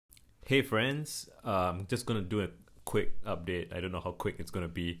Hey friends, just gonna do a quick update. I don't know how quick it's gonna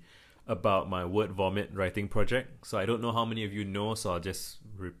be about my word vomit writing project. So I don't know how many of you know, so I'll just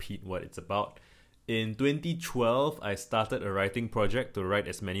repeat what it's about. In 2012, I started a writing project to write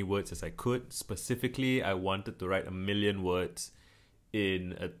as many words as I could. Specifically, I wanted to write 1,000,000 words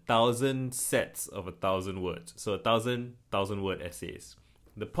in 1,000 sets of 1,000 words. So 1,000 word essays.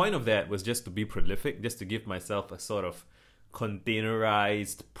 The point of that was just to be prolific, just to give myself a sort of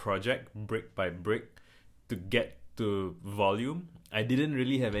containerized project brick by brick to get to volume. I didn't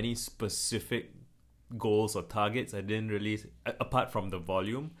really have any specific goals or targets. I didn't really, apart from the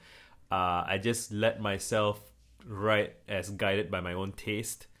volume, I just let myself write as guided by my own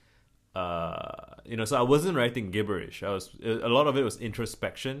taste. So I wasn't writing gibberish. A lot of it was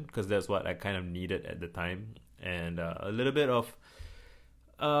introspection because that's what I kind of needed at the time, and a little bit of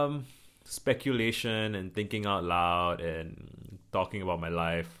speculation and thinking out loud and talking about my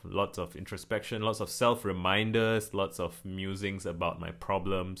life. Lots of introspection, lots of self-reminders, lots of musings about my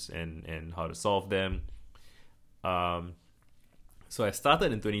problems and how to solve them. So I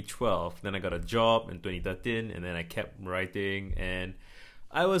started in 2012, then I got a job in 2013, and then I kept writing, and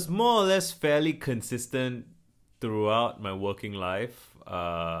I was more or less fairly consistent throughout my working life.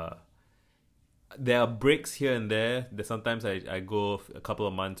 There are breaks here and there. Sometimes I go a couple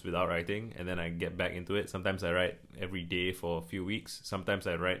of months without writing, and then I get back into it. Sometimes I write every day for a few weeks. Sometimes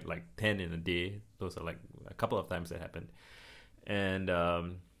I write like 10 in a day. Those are like a couple of times that happened. And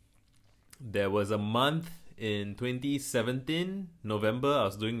there was a month in 2017, November, I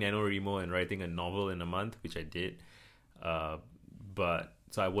was doing NaNoWriMo and writing a novel in a month, which I did. But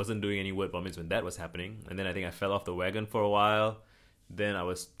so I wasn't doing any word vomits when that was happening. And then I think I fell off the wagon for a while. Then I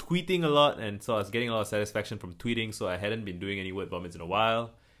was tweeting a lot, and so I was getting a lot of satisfaction from tweeting, so I hadn't been doing any word vomits in a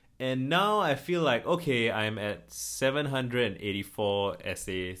while. And now I feel like, okay, I'm at 784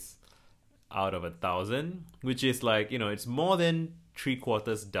 essays out of 1,000, which is like, it's more than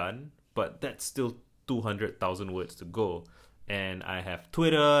 3/4 done, but that's still 200,000 words to go. And I have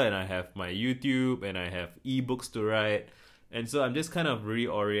Twitter, and I have my YouTube, and I have ebooks to write. And so I'm just kind of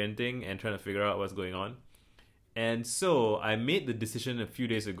reorienting and trying to figure out what's going on. And so I made the decision a few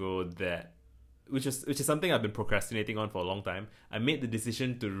days ago that, which is something I've been procrastinating on for a long time. I made the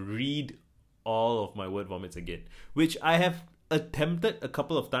decision to read all of my word vomits again, which I have attempted a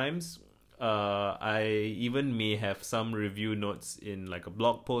couple of times. I even may have some review notes in like a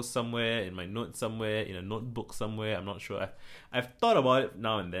blog post somewhere, in my notes somewhere, in a notebook somewhere. I'm not sure. I've thought about it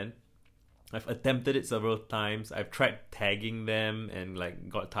now and then. I've attempted it several times. I've tried tagging them and like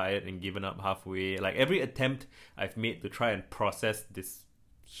got tired and given up halfway. Like every attempt I've made to try and process this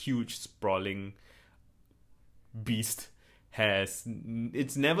huge sprawling beast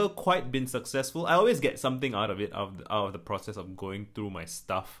it's never quite been successful. I always get something out of it, out of the process of going through my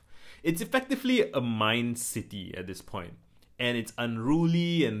stuff. It's effectively a mind city at this point, and it's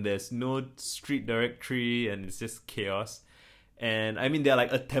unruly, and there's no street directory, and it's just chaos. And I mean, they're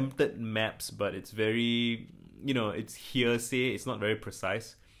like attempted maps, but it's very, it's hearsay. It's not very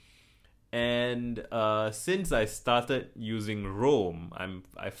precise. And since I started using Roam,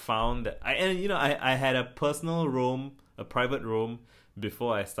 I found that I had a personal Roam, a private Roam,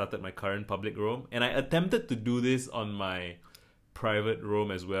 before I started my current public Roam, and I attempted to do this on my private Roam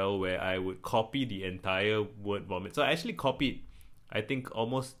as well, where I would copy the entire word vomit. So I actually copied, I think,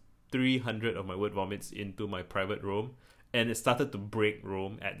 almost 300 of my word vomits into my private Roam. And it started to break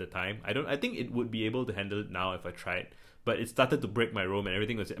Roam at the time. I think it would be able to handle it now if I tried. But it started to break my Roam, and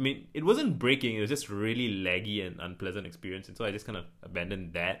everything was... it wasn't breaking. It was just really laggy and unpleasant experience. And so I just kind of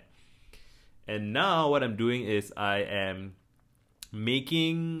abandoned that. And now what I'm doing is I am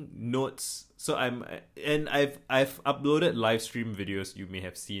making notes. So I've uploaded live stream videos you may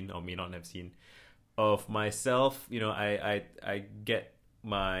have seen or may not have seen of myself. I get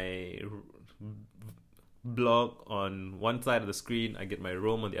my blog on one side of the screen, I get my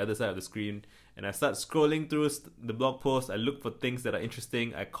Roam on the other side of the screen, and I start scrolling through the blog post. I look for things that are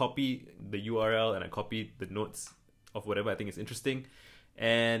interesting. I copy the URL and I copy the notes of whatever I think is interesting.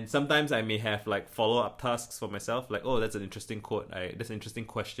 And sometimes I may have like follow-up tasks for myself, like, oh, that's an interesting quote, that's an interesting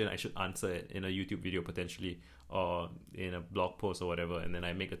question, I should answer it in a YouTube video potentially, or in a blog post or whatever. And then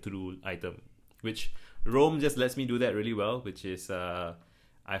I make a to-do item, which Roam just lets me do that really well, which is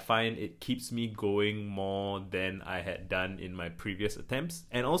I find it keeps me going more than I had done in my previous attempts.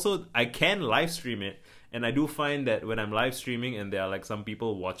 And also, I can live stream it. And I do find that when I'm live streaming and there are like some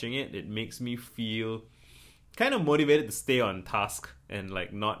people watching it, it makes me feel kind of motivated to stay on task and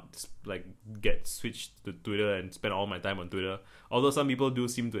like not like get switched to Twitter and spend all my time on Twitter. Although some people do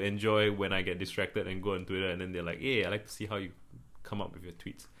seem to enjoy when I get distracted and go on Twitter, and then they're like, hey, I like to see how you come up with your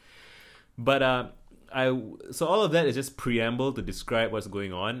tweets. But so all of that is just preamble to describe what's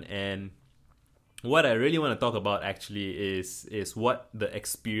going on, and what I really want to talk about actually is what the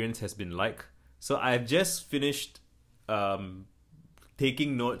experience has been like. So I've just finished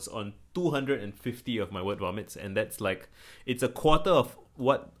taking notes on 250 of my word vomits, and that's like, it's a quarter of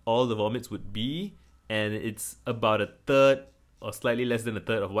what all the vomits would be, and it's about a third or slightly less than a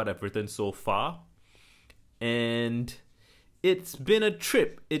third of what I've written so far. And it's been a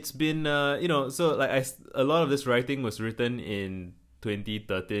trip. It's been so like a lot of this writing was written in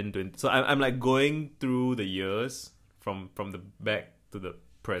 2013. So I'm like going through the years from the back to the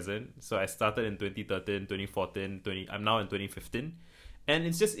present. So I started in 2013, 2014, I'm now in 2015. And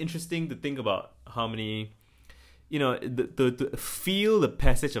it's just interesting to think about how many, to feel the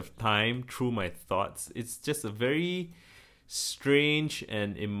passage of time through my thoughts. It's just a very strange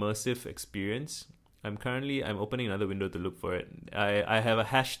and immersive experience. I'm opening another window to look for it. I have a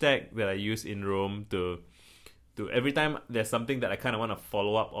hashtag that I use in Rome to every time there's something that I kind of want to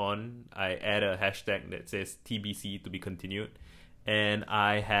follow up on, I add a hashtag that says TBC, to be continued. And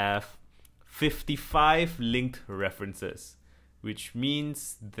I have 55 linked references, which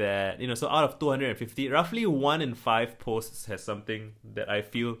means that, so out of 250, roughly 1 in 5 posts has something that I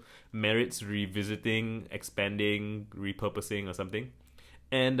feel merits revisiting, expanding, repurposing or something.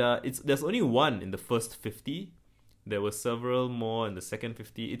 And there's only one in the first 50. There were several more in the second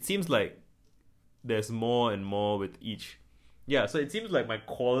 50. It seems like there's more and more with each. Yeah, so it seems like my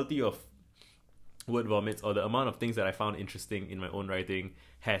quality of word vomits, or the amount of things that I found interesting in my own writing,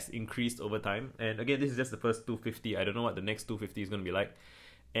 has increased over time. And again, this is just the first 250. I don't know what the next 250 is going to be like,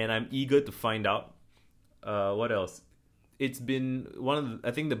 and I'm eager to find out. What else? It's been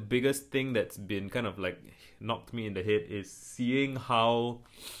I think the biggest thing that's been kind of like knocked me in the head is seeing how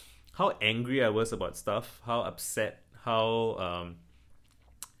angry I was about stuff, how upset, how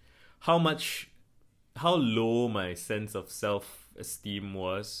low my sense of self-esteem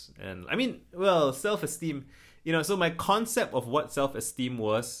was. And I mean, well, self-esteem, so my concept of what self-esteem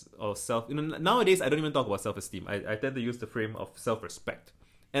was, or nowadays I don't even talk about self-esteem. I tend to use the frame of self-respect.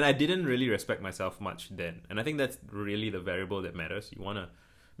 And I didn't really respect myself much then. And I think that's really the variable that matters.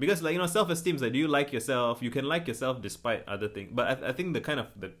 Because self-esteem is like, do you like yourself? You can like yourself despite other things. But I think the kind of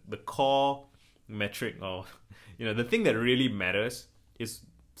the core metric, or the thing that really matters is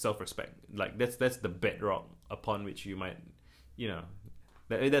self-respect. Like that's the bedrock upon which you might,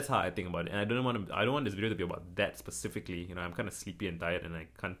 that's how I think about it. And I don't want this video to be about that specifically. I'm kind of sleepy and tired and I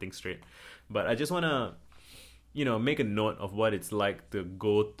can't think straight. But I just want to make a note of what it's like to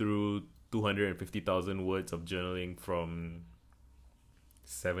go through 250,000 words of journaling from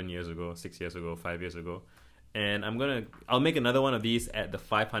 7 years ago, 6 years ago, 5 years ago. And I'll make another one of these at the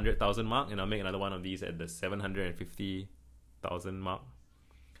 500,000 mark, and I'll make another one of these at the 750,000 mark.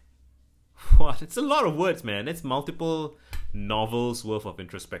 Wow, it's a lot of words, man. It's multiple novels worth of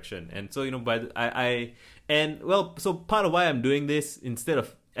introspection. And so, so part of why I'm doing this, I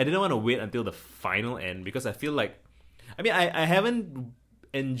didn't want to wait until the final end, because I feel like, I haven't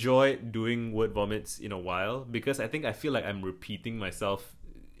enjoyed doing word vomits in a while, because I feel like I'm repeating myself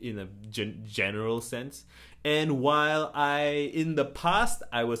in a general sense. And while in the past,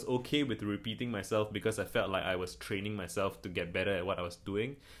 I was okay with repeating myself because I felt like I was training myself to get better at what I was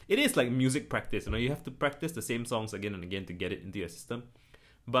doing. It is like music practice, you have to practice the same songs again and again to get it into your system.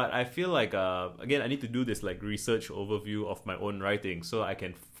 But I feel like, again, I need to do this like research overview of my own writing so I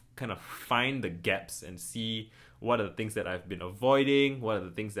can kind of find the gaps and see what are the things that I've been avoiding, what are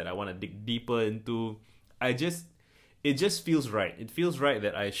the things that I want to dig deeper into. It just feels right. It feels right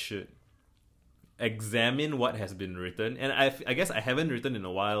that I should examine what has been written. And I guess I haven't written in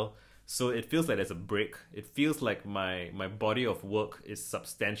a while, so it feels like there's a break. It feels like my body of work is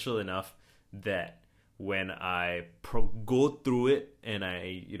substantial enough that when I go through it and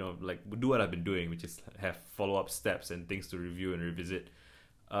I, do what I've been doing, which is have follow-up steps and things to review and revisit,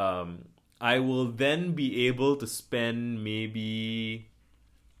 I will then be able to spend maybe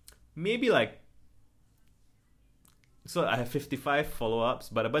like, so I have 55 follow-ups,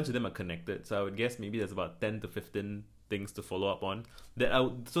 but a bunch of them are connected. So I would guess maybe there's about 10 to 15 things to follow up on.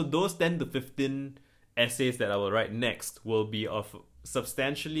 So those 10 to 15 essays that I will write next will be of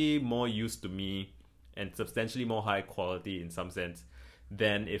substantially more use to me and substantially more high quality in some sense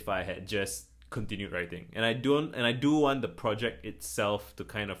than if I had just continued writing. And I do want the project itself to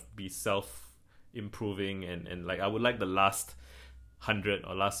kind of be self-improving and like I would like the last 100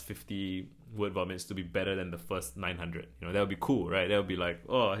 or last 50 word vomits to be better than the first 900. That would be cool, right? That would be like,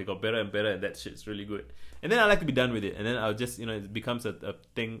 oh, he got better and better and that shit's really good. And then I like to be done with it. And then I'll just, it becomes a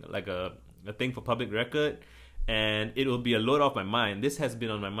thing, like a thing for public record. and it will be a load off my mind. This has been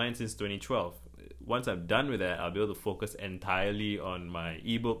on my mind since 2012. Once I'm done with that, I'll be able to focus entirely on my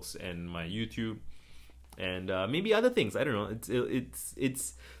ebooks and my YouTube and maybe other things. I don't know.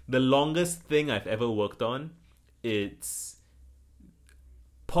 It's the longest thing I've ever worked on. It's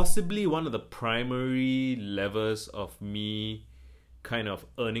possibly one of the primary levers of me kind of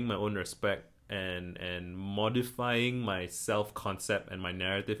earning my own respect and modifying my self-concept and my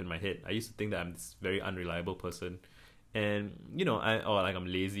narrative in my head. I used to think that I'm this very unreliable person, and or like I'm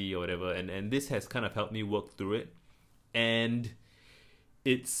lazy or whatever, and this has kind of helped me work through it. And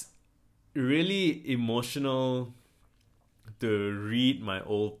it's really emotional to read my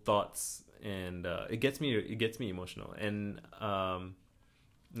old thoughts, and it gets me emotional. And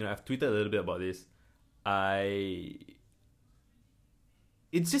I've tweeted a little bit about this.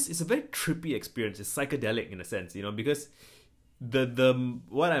 It's a very trippy experience. It's psychedelic in a sense, because the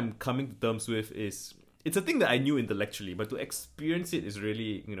what I'm coming to terms with is, it's a thing that I knew intellectually, but to experience it is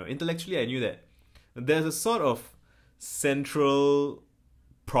really, intellectually I knew that there's a sort of central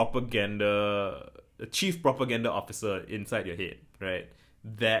propaganda, a chief propaganda officer inside your head, right?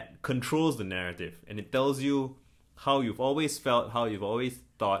 That controls the narrative, and it tells you how you've always felt, how you've always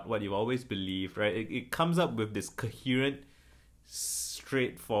thought, what you've always believed, right? It comes up with this coherent,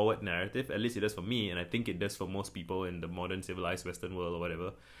 straightforward narrative. At least it does for me, and I think it does for most people in the modern civilized Western world or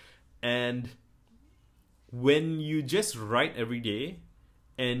whatever. And when you just write every day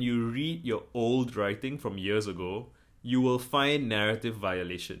and you read your old writing from years ago, you will find narrative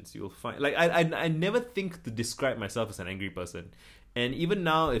violations. You will find, like, I never think to describe myself as an angry person. And even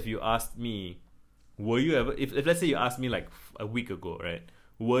now, if you asked me, were you ever, if let's say you asked me like a week ago, right?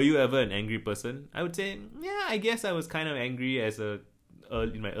 Were you ever an angry person? I would say, yeah, I guess I was kind of angry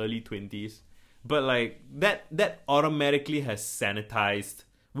in my early 20s. But like that automatically has sanitized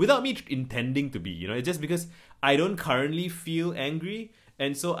without me intending to be, it's just because I don't currently feel angry,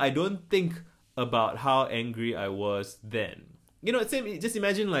 and so I don't think about how angry I was then. Same, just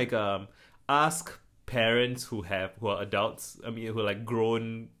imagine like ask parents who are adults, who are like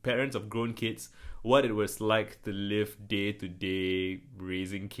grown parents of grown kids, what it was like to live day to day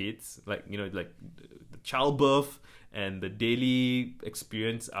raising kids, like like the childbirth and the daily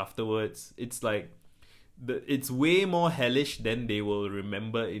experience afterwards. It's like it's way more hellish than they will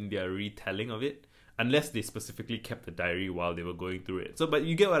remember in their retelling of it, unless they specifically kept a diary while they were going through it. So, but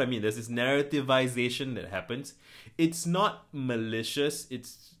you get what I mean. There's this narrativization that happens. It's not malicious.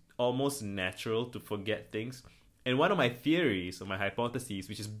 It's almost natural to forget things. And one of my theories or my hypotheses,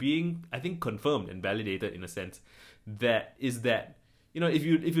 which is being, I think, confirmed and validated in a sense, is that if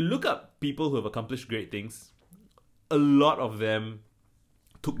you look up people who have accomplished great things, a lot of them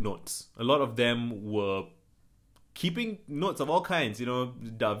took notes. A lot of them were keeping notes of all kinds.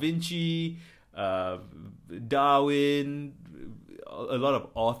 Da Vinci, Darwin, a lot of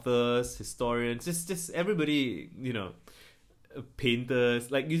authors, historians, just everybody, painters.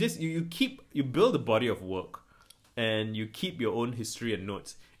 Like you build a body of work, and you keep your own history and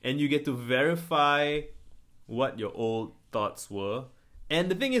notes, and you get to verify what your old thoughts were. And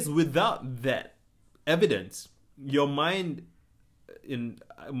the thing is, without that evidence, your mind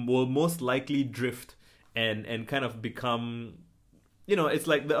will most likely drift and kind of become, it's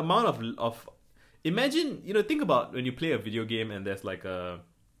like the amount of imagine, think about when you play a video game and there's like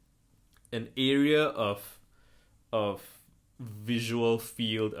an area of visual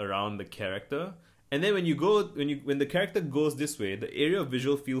field around the character, and then when the character goes this way, the area of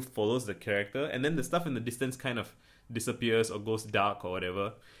visual field follows the character, and then the stuff in the distance kind of disappears or goes dark or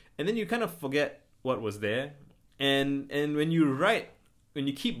whatever, and then you kind of forget what was there. And when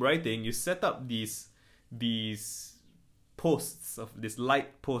you keep writing, you set up these posts of these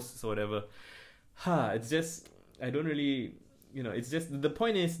light posts or whatever. It's just, I don't really, it's just, the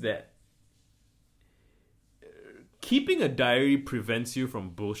point is that keeping a diary prevents you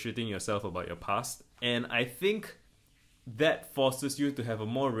from bullshitting yourself about your past, and I think that forces you to have a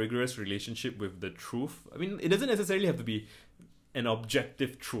more rigorous relationship with the truth. It doesn't necessarily have to be an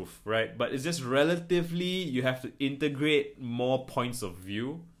objective truth, right? But it's just relatively, you have to integrate more points of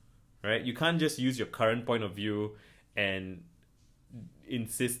view, right? You can't just use your current point of view and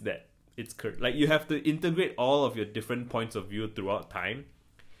insist that it's correct. Like, you have to integrate all of your different points of view throughout time.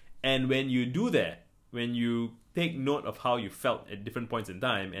 And when you do that, when you take note of how you felt at different points in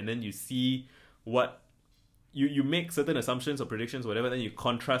time, and then you see what you make certain assumptions or predictions, whatever, then you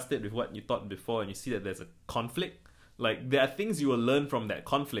contrast it with what you thought before, and you see that there's a conflict. Like, there are things you will learn from that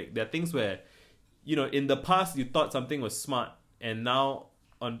conflict. There are things where, in the past you thought something was smart, and now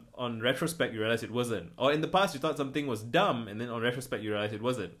on retrospect you realize it wasn't, or in the past you thought something was dumb and then on retrospect you realize it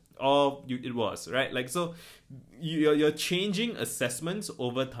wasn't, or it was, right? Like, so your changing assessments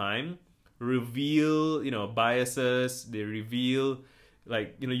over time reveal, biases. They reveal,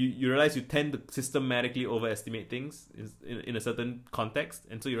 like, you realize you tend to systematically overestimate things in a certain context,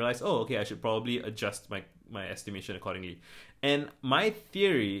 and so you realize, oh, okay, I should probably adjust my estimation accordingly. And my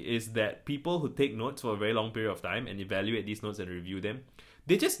theory is that people who take notes for a very long period of time and evaluate these notes and review them,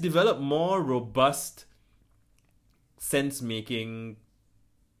 they just develop more robust sense-making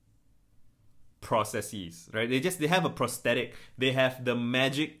processes, right? They have a prosthetic. They have the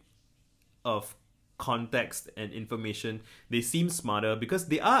magic of context and information. They seem smarter because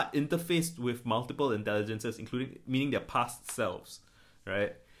they are interfaced with multiple intelligences, meaning their past selves,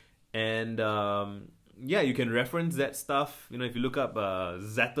 right? And yeah, you can reference that stuff. If you look up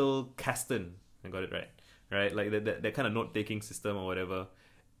Zettel-Kasten, I got it right? Like that kind of note-taking system or whatever.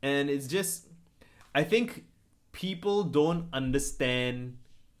 And it's just, I think people don't understand,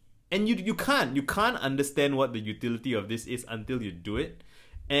 and you can't understand what the utility of this is until you do it.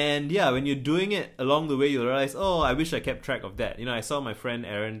 And yeah, when you're doing it along the way, you'll realize, oh, I wish I kept track of that. I saw my friend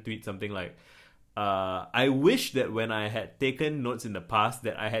Aaron tweet something like, I wish that when I had taken notes in the past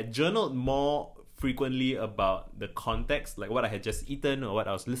that I had journaled more frequently about the context, like what I had just eaten or what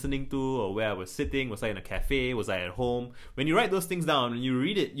I was listening to or where I was sitting. Was I in a cafe? Was I at home? When you write those things down and you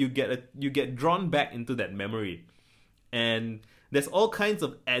read it, you get drawn back into that memory. And there's all kinds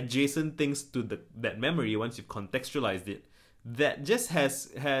of adjacent things to that memory once you've contextualized it that just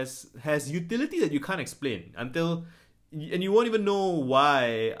has utility that you can't explain and you won't even know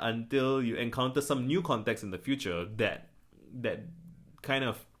why until you encounter some new context in the future that kind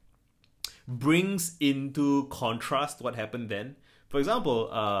of brings into contrast what happened then. For example,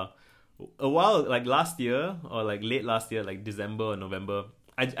 a while, like last year or like late last year, like December or November,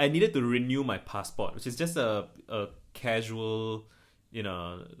 I needed to renew my passport, which is just a casual,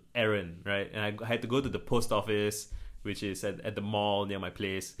 errand, right? And I had to go to the post office, which is at the mall near my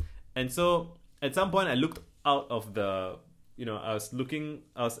place. And so at some point I looked out of the, I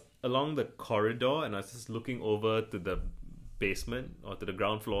was along the corridor and I was just looking over to the basement or to the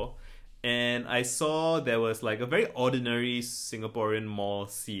ground floor. And I saw there was like a very ordinary Singaporean mall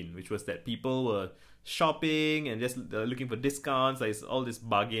scene, which was that people were shopping and just looking for discounts, like all this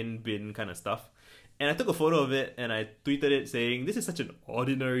bargain bin kind of stuff. And I took a photo of it and I tweeted it saying, this is such an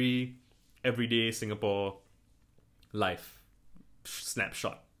ordinary, everyday Singapore life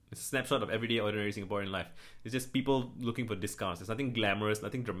snapshot. It's a snapshot of everyday, ordinary Singaporean life. It's just people looking for discounts. There's nothing glamorous,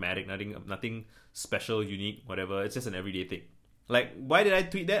 nothing dramatic, nothing special, unique, whatever. It's just an everyday thing. Like, why did I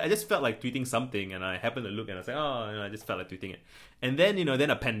tweet that? I just felt like tweeting something, and I happened to look, and I was like, oh, I just felt like tweeting it. And then, then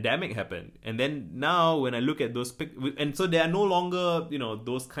a pandemic happened. And then now, when I look at those and so they are no longer,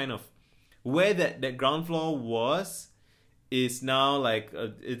 those kind of, where that ground floor was, is now like,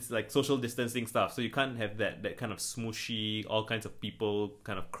 it's like social distancing stuff. So you can't have that kind of smooshy, all kinds of people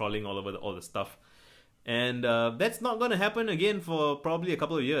kind of crawling all over all the stuff. And that's not going to happen again for probably a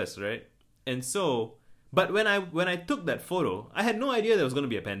couple of years, right? And so, but when I took that photo, I had no idea there was going to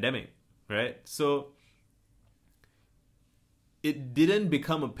be a pandemic, right? So it didn't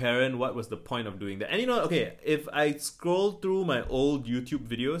become apparent what was the point of doing that. And okay, if I scroll through my old YouTube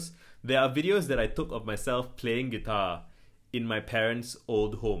videos, there are videos that I took of myself playing guitar in my parents'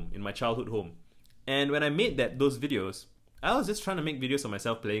 old home, in my childhood home. And when I made those videos, I was just trying to make videos of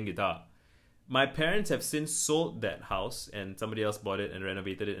myself playing guitar. My parents have since sold that house and somebody else bought it and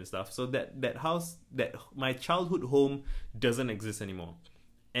renovated it and stuff. So that house, my childhood home, doesn't exist anymore.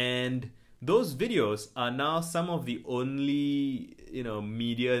 And those videos are now some of the only,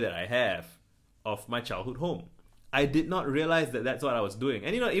 media that I have of my childhood home. I did not realize that that's what I was doing.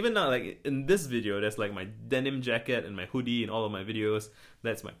 And even now, like in this video, there's like my denim jacket and my hoodie in all of my videos.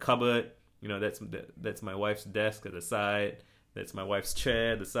 That's my cupboard. That's my wife's desk at the side. That's my wife's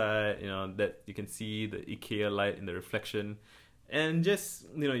chair at the side. That you can see the IKEA light in the reflection. And just,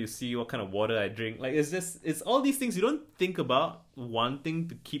 you see what kind of water I drink. Like, it's all these things you don't think about wanting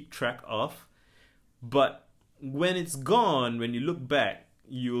to keep track of. But when it's gone, when you look back,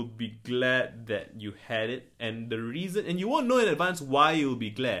 you'll be glad that you had it. And you won't know in advance why you'll be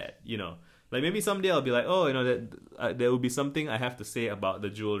glad, Like maybe someday I'll be like, oh, that there will be something I have to say about the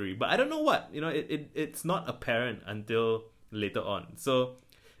jewelry. But I don't know what, it's not apparent until later on. So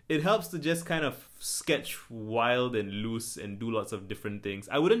it helps to just kind of sketch wild and loose and do lots of different things.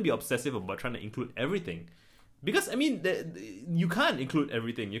 I wouldn't be obsessive about trying to include everything. Because, you can't include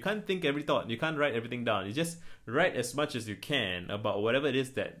everything. You can't think every thought. You can't write everything down. You just write as much as you can about whatever it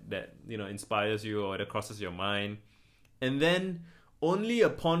is that inspires you or that crosses your mind. And then only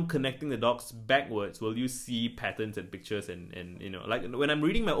upon connecting the dots backwards will you see patterns and pictures and you know, like when I'm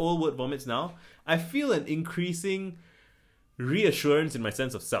reading my old word vomits now, I feel an increasing reassurance in my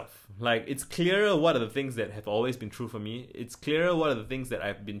sense of self. Like, it's clearer what are the things that have always been true for me. It's clearer what are the things that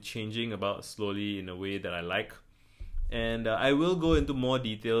I've been changing about slowly in a way that I like. And I will go into more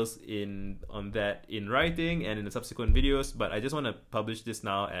details on that in writing and in the subsequent videos, but I just want to publish this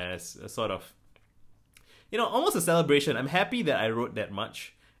now as a sort of, you know, almost a celebration. I'm happy that I wrote that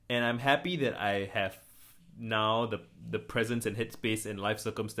much, and I'm happy that I have now the presence and headspace and life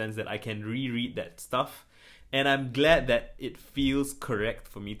circumstance that I can reread that stuff. And I'm glad that it feels correct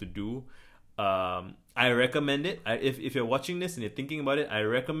for me to do. I recommend it. If you're watching this and you're thinking about it, I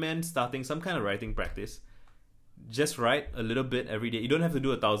recommend starting some kind of writing practice. Just write a little bit every day. You don't have to do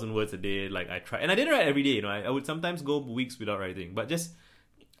 1,000 words a day like I try. And I didn't write every day, you know. I would sometimes go weeks without writing. But just,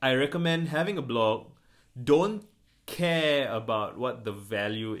 I recommend having a blog. Don't care about what the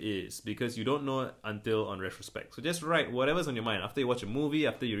value is, because you don't know until on retrospect. So just write whatever's on your mind after you watch a movie,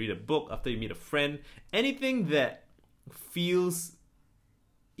 after you read a book, after you meet a friend, anything that feels,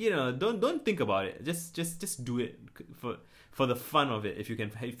 you know, don't think about it. Just do it for the fun of it. If you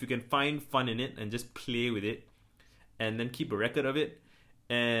can find fun in it and just play with it, and then keep a record of it,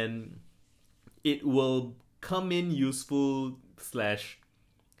 and it will come in useful slash,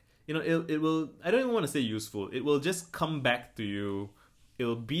 you know, it will, I don't even want to say useful. It will just come back to you.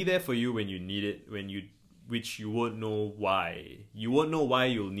 It'll be there for you when you need it, which you won't know why. You won't know why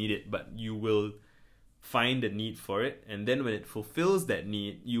you'll need it, but you will find the need for it. And then when it fulfills that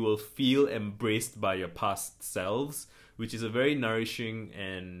need, you will feel embraced by your past selves, which is a very nourishing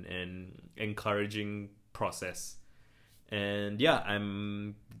and encouraging process. And yeah,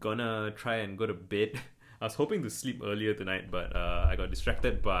 I'm gonna try and go to bed. I was hoping to sleep earlier tonight, but I got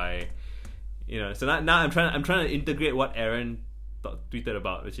distracted by, you know. So now I'm trying to integrate what Aaron tweeted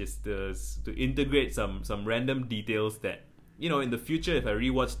about, which is to integrate some random details that, you know, in the future if I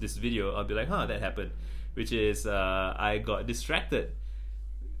rewatch this video, I'll be like, huh, that happened. Which is I got distracted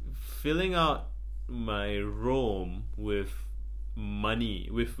filling out my roam with money,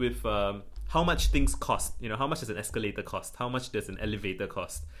 with how much things cost. You know, how much does an escalator cost? How much does an elevator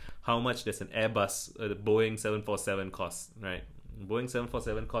cost? How much does an Airbus, the Boeing 747 cost, right? Boeing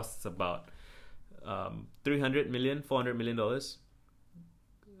 747 costs about $300 million, $400 million.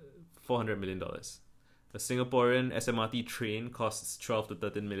 $400 million. A Singaporean SMRT train costs $12 to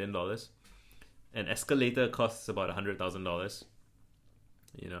 $13 million. An escalator costs about $100,000.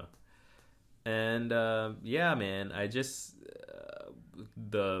 You know. And yeah, man, I just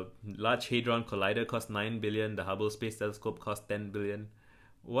the Large Hadron Collider cost $9 billion. The Hubble Space Telescope cost $10 billion.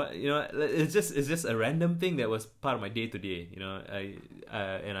 What, you know, it's just a random thing that was part of my day to day. You know,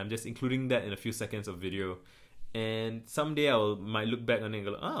 and I'm just including that in a few seconds of video. And someday might look back on it and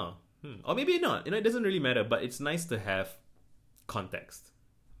go, oh, or maybe not. You know, it doesn't really matter. But it's nice to have context,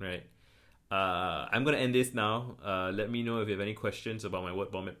 right? I'm gonna end this now. Let me know if you have any questions about my word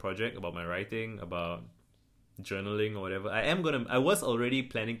vomit project, about my writing, about journaling or whatever. I was already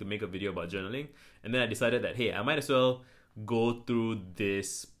planning to make a video about journaling, and then I decided that, hey, I might as well go through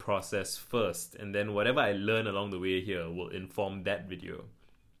this process first, and then whatever I learn along the way here will inform that video.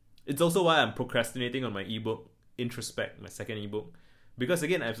 It's also why I'm procrastinating on my ebook Introspect, my second ebook, because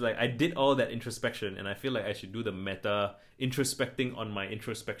again, I did all that introspection, and I feel like I should do the meta introspecting on my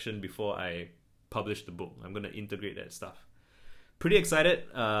introspection before I publish the book. I'm gonna integrate that stuff. Pretty excited.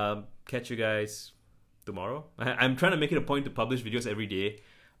 Catch you guys tomorrow. I'm trying to make it a point to publish videos every day.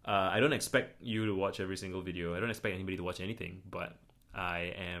 I don't expect you to watch every single video. I don't expect anybody to watch anything, but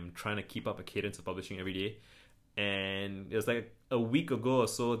I am trying to keep up a cadence of publishing every day. And it was like a week ago or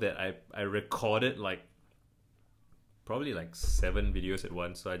so that I recorded probably 7 videos at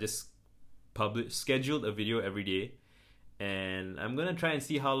once. So I just scheduled a video every day, and I'm gonna try and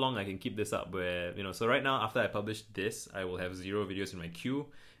see how long I can keep this up. Where, you know, so right now after I publish this, I will have 0 videos in my queue,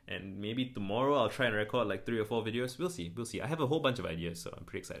 and maybe tomorrow I'll try and record 3 or 4 videos. We'll see. I have a whole bunch of ideas, so I'm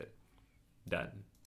pretty excited. Done.